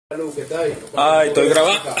Que está ahí. Ay, estoy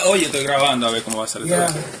grabando. Oye, estoy grabando a ver cómo va a salir.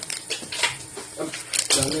 Yeah.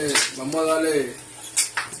 Dale, vamos a darle.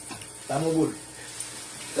 Estamos bull.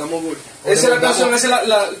 Estamos bull. Esa es la canción, esa es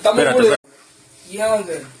la estamos Espérate, bull. espérate.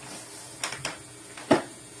 Younger.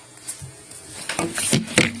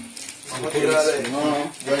 Vamos a tirarle.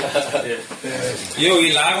 Yo, y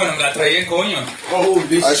el agua no me la traía, coño. Oh,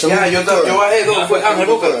 this. Ya, yo bajé dos. Fue Ángel,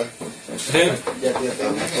 búscala.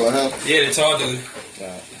 Yeah, it's all good.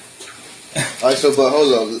 Alright, so but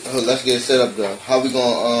hold up, let's get it set up though. How we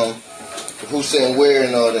gonna who's saying where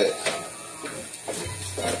and all that?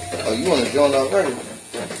 Oh, you want to join already?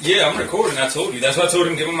 Yeah, I'm recording, I told you. That's why I told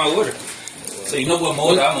him give him my order. So you know what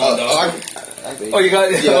mode I'm on, dog. Oh, you got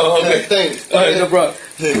it? Yeah, Oh, okay. thanks. Alright, no problem.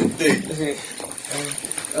 Thanks.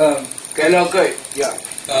 ¿Qué es lo que? Ya.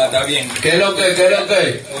 Está bien. ¿Qué es lo que? ¿Qué es lo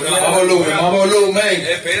que? Más volumen.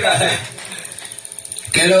 Espera.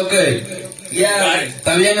 ¿Qué es lo que? Ya.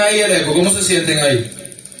 ¿Está bien ahí el eco? ¿Cómo se sienten ahí?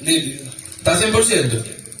 ¿Está 100%?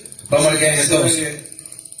 Vamos a ver qué es entonces.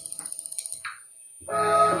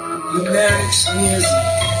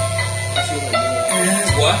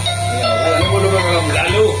 What? La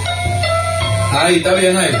luz. Ahí, está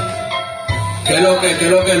bien ahí. ¿Qué es lo que? ¿Qué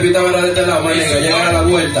es lo que? El Vita verá de este lado, manica, llegar a la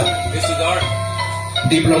vuelta. This is dark.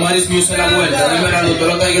 Diplomatic Music a la vuelta, dime la luz, tú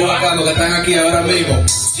lo estás equivocando, que están aquí ahora mismo.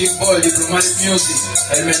 G-Boy, Diplomatic Music,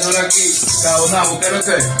 el menor aquí, Cabonabo, ¿qué es lo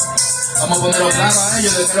que? Vamos a ponerlo claro a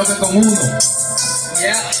ellos de qué es lo que con uno.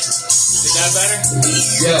 Is that better?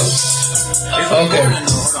 Yo. Ok.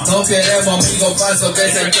 No queremos amigos falsos que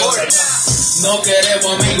se enchotan. No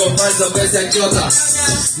queremos amigos falsos que se enchotan.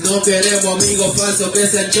 No queremos amigos falsos que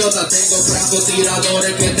se enchotan. Tengo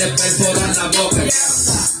francotiradores que te perforan la boca.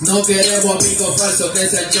 No queremos amigos falsos que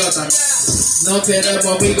se enchotan. No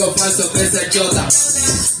queremos amigos falsos que se enchotan.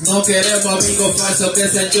 No queremos amigos falsos que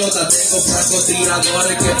se enchotan. Tengo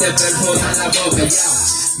francotiradores que te perforan la boca.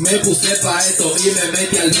 Me puse pa' esto y me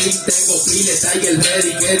metí al ring. Tengo piles, Tiger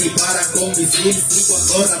ready que disparan con misil. Y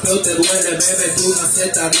cuando rapeo te duele, bebe tú una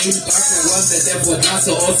Z-1000. Pa' que aguante este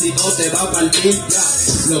fuetazo o si no te va a partir.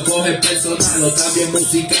 Lo coges personal o también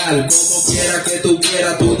musical. Como quiera que tú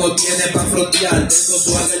quieras, tú no tienes pa' frontear. Tengo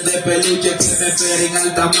swagger de peluche que me esperen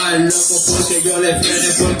alta mar. Loco porque yo le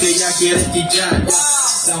frene porque ya quieren chichar.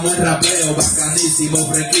 Estamos en rapeo, bacanísimo,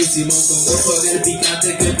 fresquísimo. Con gozo del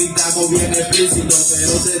picante que pintamos bien explícito.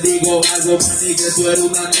 Pero te digo algo, maní, que tú eres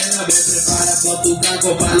una nena. Me preparas con tu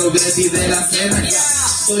taco para los Betty de la cena. Ya,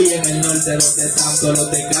 estoy en el norte donde tanto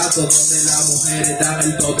los tecatos, donde las mujeres dan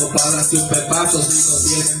el todo para darse un pepazo. Si no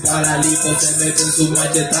tienen paralipo, se meten su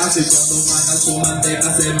machetazo. Y cuando mandan su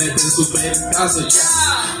manteca, se meten su pedazo.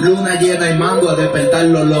 Ya, luna llena y mando a despertar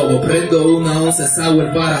los lobos. Prendo una 11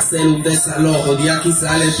 sour para hacer un desalojo. De aquí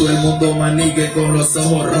sale todo el mundo manique con los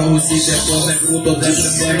ojos rojos. Y si te pones bruto, te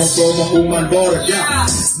prendemos como un Marlboro. Ya,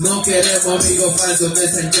 no queremos amigos falsos que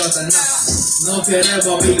se enchotan. No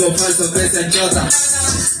queremos amigos falsos que se enchotan.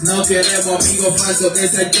 No queremos amigos falsos que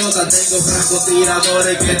se enchotan. Tengo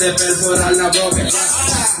francotiradores que te perforan la boca.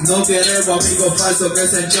 No queremos amigos falsos que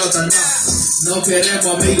se enchotan. No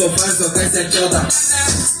queremos amigos falsos que se enchotan.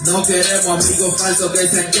 No queremos amigos falsos que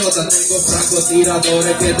se enchotan. Tengo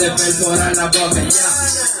francotiradores que te perforan la boca. Ya,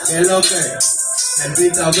 ¿qué es lo que? El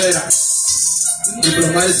Vita Vera.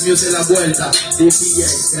 Diplomatic Music la vuelta. DPJ,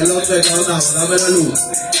 ¿qué es lo que? Cabrón, dame la luz.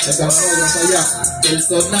 El cabrón, vamos allá.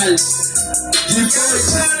 Personal. G-Boy,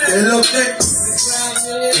 ¿qué es lo que?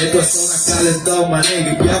 Esto es una calentón,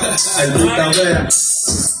 manegue. Ya, el Vita Vera.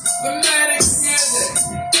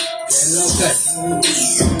 ¿Qué es lo que?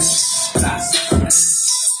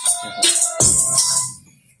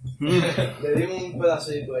 Le dimos un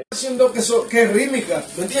pedacito ahí. Haciendo que es rítmica,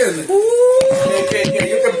 ¿me entiendes? Que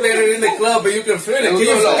you can play it in the club and you can feel it. Can you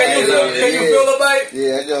feel the vibe?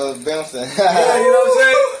 Yeah, I just bouncing. Yeah, you know what I'm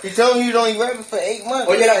saying? He told me you don't even rap it for 8 months.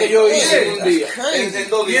 Oye, la que yo hice un día. Crazy. En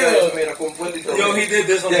 2 días, mira, con fuente y todo. Yo, he did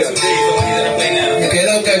this on 2 days, so he didn't play now. ¿Qué es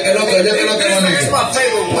lo que? This is my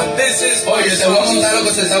favorite one. This is Oye, te voy a contar lo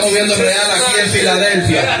que se está moviendo real aquí en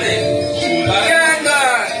Filadelfia.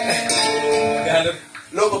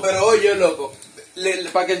 Loco, pero oye, loco,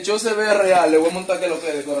 para que el show se vea real, le voy a montar que lo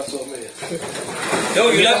que de corazón, mira.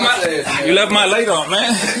 Yo, you left my light on,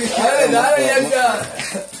 man. Dale, ya.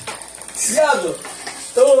 Diablo,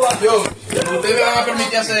 todo va. Yo, ustedes me van a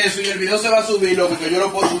permitir hacer eso y el video se va a subir, loco, que yo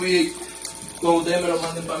lo puedo subir cuando ustedes me lo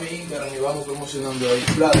manden para mi Instagram y vamos promocionando ahí,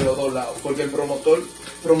 de los dos lados, porque el promotor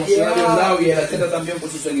promociona de un lado y el artista también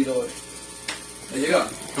por sus seguidores. ¿Me llega?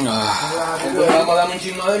 Entonces vamos a darme un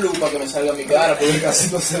chisme de luz para que me salga mi cara, porque casi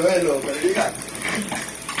no se ve, loco.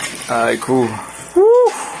 Ay, cool.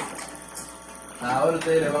 Ahora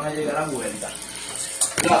ustedes le van a llegar a vuelta.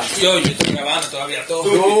 Yo estoy grabando todavía todo.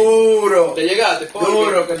 Duro. ¿Te llegaste?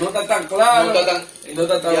 Duro, que no está tan claro. No está tan... Y no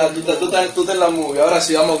está tan... Ya, tú estás en la movie. Ahora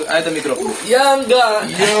sí, vamos a este micrófono. Yanga.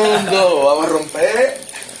 Yondo. Vamos a romper.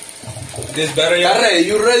 This better, ¿Estás yo. ready?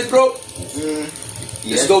 You ready, bro?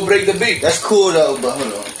 Let's Yeah. go break the beat. That's cool though, but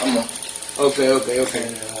hold on. Okay.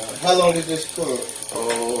 How long is this for?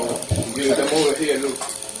 Oh, you can move it here, look.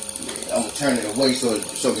 I'm gonna turn it away so it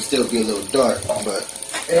can still be a little dark, but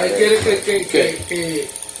Quiere que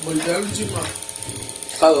voltear un chisma.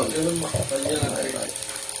 ¿A dónde? Que es más allá.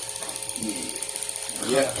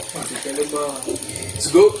 Yeah. Así que es más... It's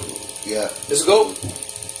good. yeah. Let's go.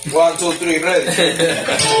 1, 2, 3, ready.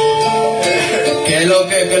 ¿Qué es lo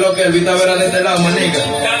que el Vita Vera de este lado, manica?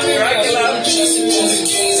 Será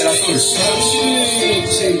azul.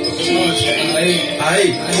 Sí, porque no, ahí.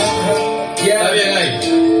 Ahí, está bien ahí.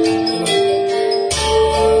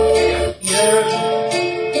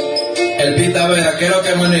 El Vita Vera, ¿qué es lo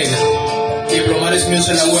que manica? Diplomatic Music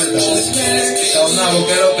en la vuelta. Saunabo,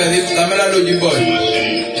 ¿qué es lo que dice? Dame la luz,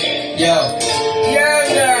 G-Boy. Ya.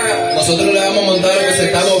 Nosotros le vamos a montar lo que se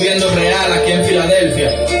está moviendo real aquí en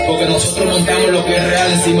Filadelfia, porque nosotros montamos lo que es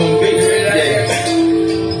real en Simon Beach. Yeah.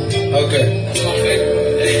 Ok.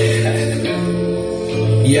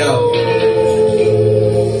 Yo.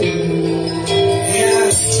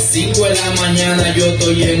 5 de la mañana yo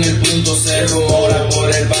estoy en el punto, se rumora por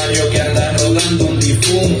el barrio que anda rodando un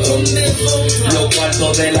difunto. Los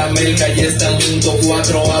cuartos de la América ya están juntos,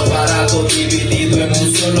 4 aparatos divididos en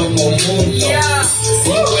un solo conjunto.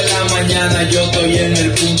 5 de la mañana yo estoy en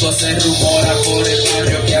el punto, se rumora por el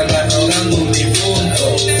barrio que anda rodando un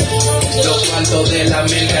difunto. Los cuartos de la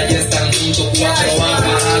América ya están juntos, 4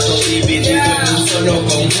 aparatos divididos en un solo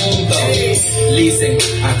conjunto. Listen,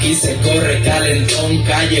 aquí se corre calentón,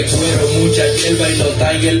 calle cuero, mucha hierba y los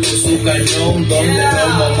Tiger con su cañón. Donde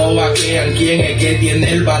los momos vaquean, quién es que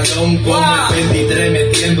tiene el balón. Con el 23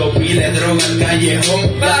 metiendo pile, droga al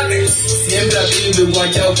callejón. Siempre activo y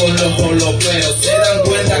guachao con los jolopeos. Se dan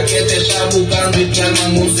cuenta que te están buscando y te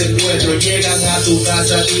arman un secuestro. Llegan a tu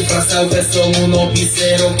casa disfrazados que son unos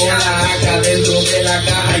piseros, con la AK dentro de la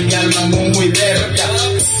caja y te arman un juidero.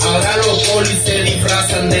 Ahora los polis se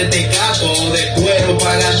disfrazan de tecato o de cuero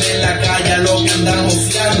para darle en la calle a los que andan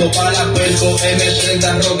joseando. Para la perco,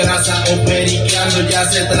 M30, rograsa o periqueando. Ya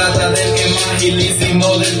se trata del que es más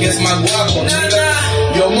ilísimo, del que es más guapo.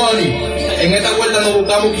 Yo money, en esta vuelta nos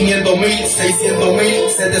buscamos 500,000, 600,000,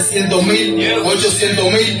 700,000,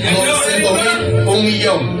 800,000, 900,000,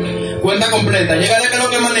 1,000,000. Cuenta completa, llega de que lo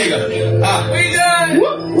que maneja.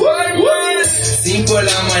 5 de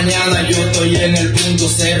la mañana yo estoy en el punto,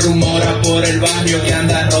 se rumora por el barrio que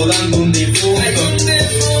anda rodando un difunto.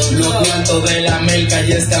 Los cuartos de la América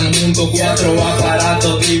ya están juntos, 4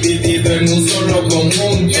 aparatos divididos en un solo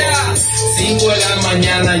conjunto. 5 de la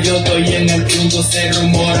mañana yo estoy en el punto, se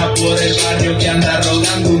rumora por el barrio que anda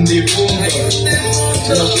rodando un difunto.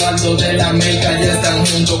 Los cuartos de la América ya están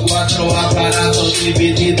juntos, 4 aparatos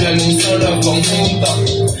divididos en un solo conjunto.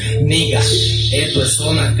 Niga, esto es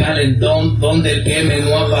zona calentón, donde el que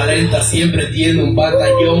menos aparenta siempre tiene un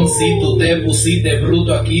batallón. Si tú te pusiste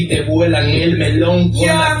bruto aquí te vuelan el melón, con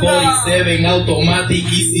la Cody 7 automático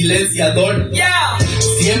y silenciador.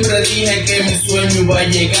 Siempre dije que mi sueño iba a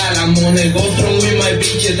llegar. I'm on a go through with my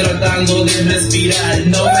bitch tratando de respirar.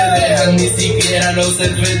 No me dejan ni siquiera los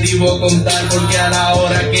efectivos contar, porque a la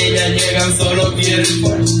hora que ellas llegan solo quieren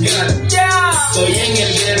buscar. Estoy en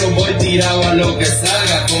el guero, voy tirado a lo que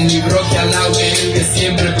salga, con mi broque al lado, que es el que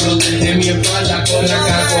siempre protege mi espalda. Con la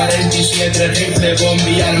K-47, rifle, bomba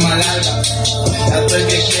y arma larga. Hasta el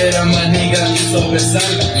que quiera maniga que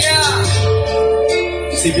sobresalga.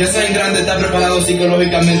 Si piensas en grande, estás preparado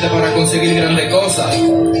psicológicamente para conseguir grandes cosas.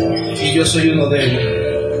 Y yo soy uno de ellos.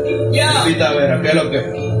 Vita Vera, ¿qué es lo que?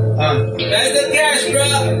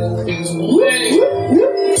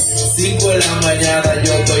 5 de la mañana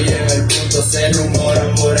yo estoy en el punto, se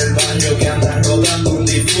rumora por el barrio que anda rodando un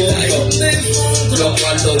difunto. Los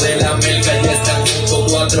cuartos de la América ya están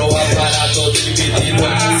juntos, 4 aparatos divididos en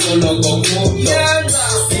un solo conjunto.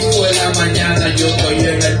 5 de la mañana yo estoy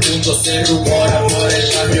en el punto, se rumora por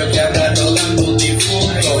el barrio que anda rodando un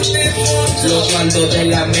difunto. Los cuartos de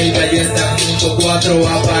la América ya están juntos, 4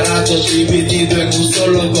 aparatos divididos en un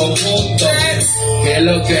solo conjunto. ¿Qué es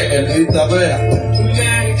lo que el Vita Vera?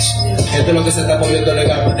 Esto es lo que se está moviendo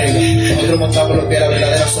legal, negro. Nosotros montamos lo que es la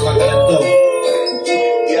verdadera zona calentón.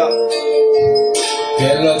 ¿Qué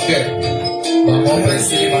es lo que? Vamos por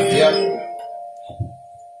encima, ya.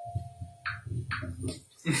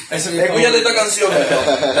 Escúchate esta canción.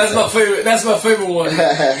 That's my favorite one.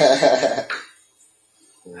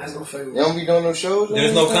 That's my favorite. You don't be doing no shows?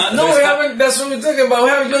 There's no content. No, we haven't. That's what we're talking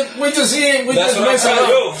about. We just see it. We That's just what I'm mess trying to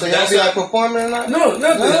around. do. So y'all be like performing or not? No,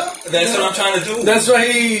 nothing. That's what I'm trying to do. That's why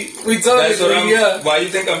we talking. That's what I'm. Yeah. Why you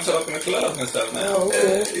think I'm talking to clubs and stuff now? Oh,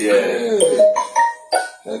 okay. Yeah.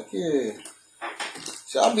 Heck yeah.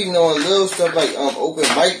 So I'll be knowing little stuff like open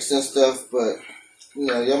mics and stuff, but you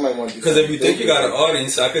know, y'all might want to do. Because if you think you got an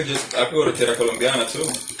audience, I could go to Tierra Colombiana too.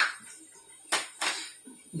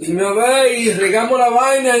 Dime a ver y regamos la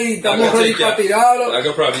vaina y estamos ready para tirarlo. I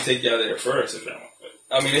could probably take y'all there first if I want.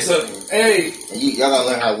 I mean, it's a. Hey. Y'all gotta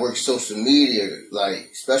learn how to work social media, like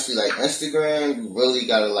especially like Instagram. You really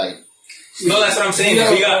gotta like. No, that's what I'm saying.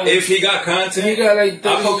 If he got content, he got like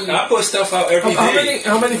I put stuff out every day.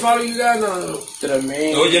 How many followers you got? No.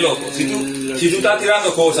 Oye, loco, si tú estás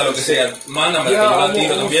tirando cosas, lo que sea, mándame, que yo la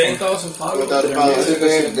tiro también. 4,000 followers.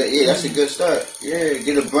 Yeah, that's a good start. Yeah,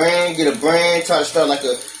 get a brand. Try to start like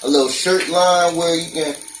a little shirt line where you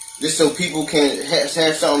can, just so people can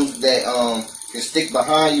have something that can stick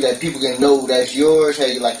behind you, that people can know that's yours. Have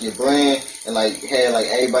you like your brand and like have like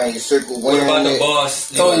everybody in your circle wearing it. What about the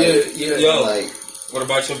boss? Oh yeah. Yo, like, what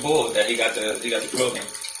about your bull that he got the clothing?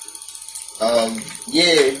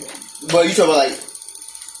 Yeah, but you talking about like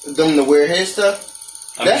them to wear his stuff?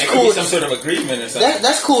 That's cool. cool. Some sort of agreement or something.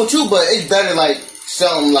 That's cool too, but it's better like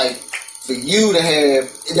something like for you to have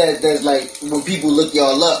that's like when people look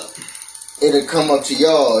y'all up, it'll come up to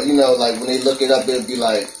y'all. You know, like when they look it up, it'll be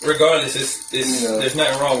like. Regardless, it's you know, there's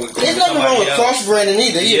nothing wrong with. There's nothing wrong with cross branding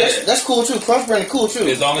either. Yeah, that's cool too. Cross branding cool too.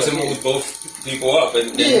 As long as it moves both people up, and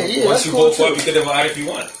once you cool both up, you can divide if you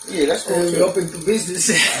want. Yeah, that's cool too. We open to business.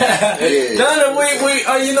 No,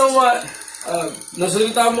 we you know what? Nosotros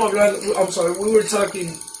estábamos hablando. I'm sorry, we were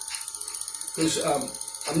talking. Because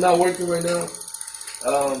I'm not working right now.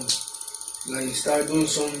 Like start doing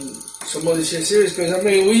some other shit serious. Because I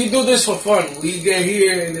mean, we do this for fun. We get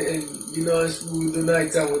here and you know we do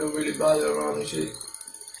nighttime. We don't really bother around and shit.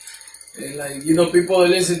 And like you know, people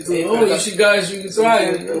listen to you guys, you can try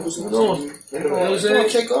it. You know what I'm saying?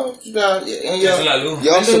 Check off. You got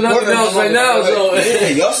y'all support us right now. So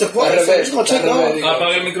y'all support us. You gonna check off?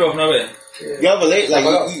 Apaga el micrófono, a ver. Y'all relate like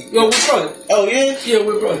yo, we're brothers. Oh yeah. Yeah,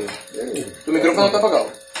 we're brothers. ¿Tu micrófono está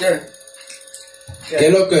apagado? Yeah. ¿Qué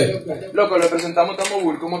es lo que? Loco, le presentamos a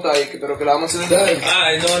Tamobul, ¿cómo está ahí? Pero que la vamos a hacer.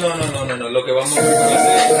 Ay, no, lo que vamos a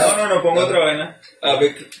hacer. No, pongo otra vaina. A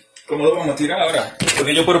ver, ¿cómo lo vamos a tirar ahora?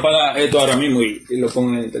 Porque yo puedo pagar esto ahora mismo y lo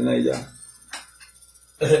pongo en internet y ya.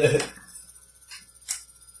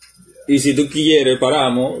 Y si tú quieres,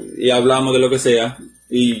 paramos y hablamos de lo que sea.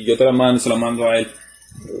 Y yo te la mando, se la mando a él.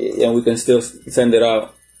 And we can still send it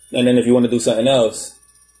out. And then if you want to do something else,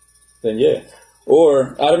 then yeah.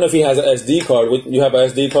 Or, I don't know if he has an SD card. You have an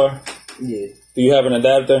SD card? Yeah. Do you have an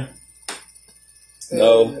adapter?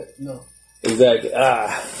 No. No. Exactly.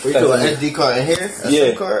 We do an SD card in here?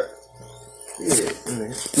 Yeah. Card?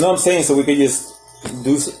 Yeah. No, I'm saying so we could just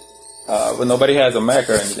do, but nobody has a Mac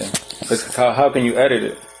or anything. Because how can you edit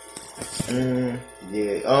it?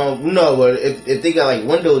 Yeah. No, but if they got like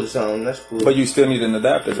Windows or something, that's cool. But you still need an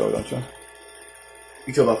adapter though, don't you?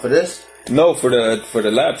 You talking about for this? No, for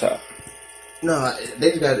the laptop. No,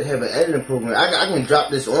 they just got to have an editing program. I can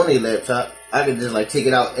drop this on a laptop. I can just like take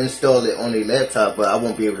it out, install it on a laptop, but I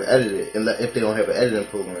won't be able to edit it if they don't have an editing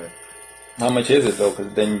program. How much is it though?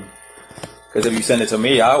 Because if you send it to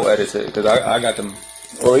me, I'll edit it. Because I got them.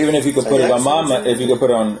 Or even if you could put it on my Mac, if you could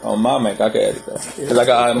put it on my Mac, I could edit that. Because I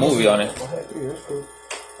got iMovie on it.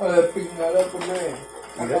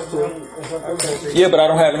 Yeah, but I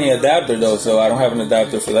don't have any adapter though, so I don't have an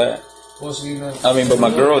adapter for that. I mean, but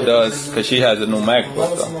my girl does, because she has a new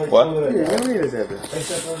MacBook though. What?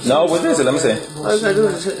 No, what is it? Let me see. All you gotta do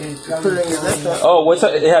is put it in your laptop. Oh, it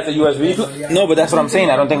has a USB? No, but that's what I'm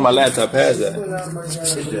saying. I don't think my laptop has that.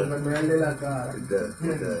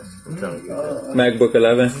 I'm telling you. MacBook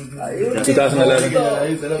 11? 2011?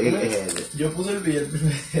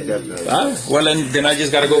 Well, then I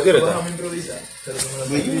just gotta go get it then.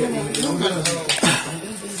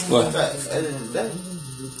 What?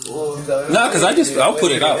 No, because I'll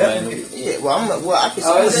put it out, man. Yeah, I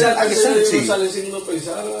can send it to you.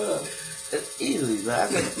 Easily, man.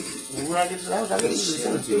 When I get to the house, I can easily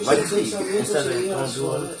send it to you. Like instead of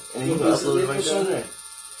doing it, and you can upload it right there.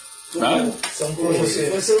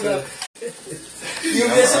 Yo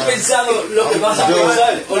hubiese pensado lo que vas a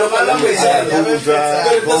pensar, o lo que vas a pensar. Pero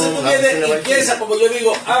entonces tú vienes y piensas como yo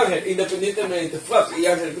digo, Ángel, independientemente, fuck, y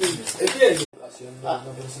Ángel Green. ¿Entiendes?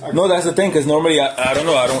 No, that's the thing, because normally, I don't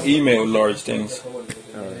know, I don't email large things.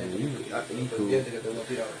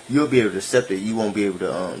 You'll be able to accept it. You won't be able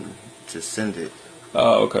to send it.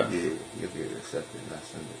 Oh, okay. Yeah, you'll be able to accept it, not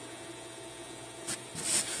send it.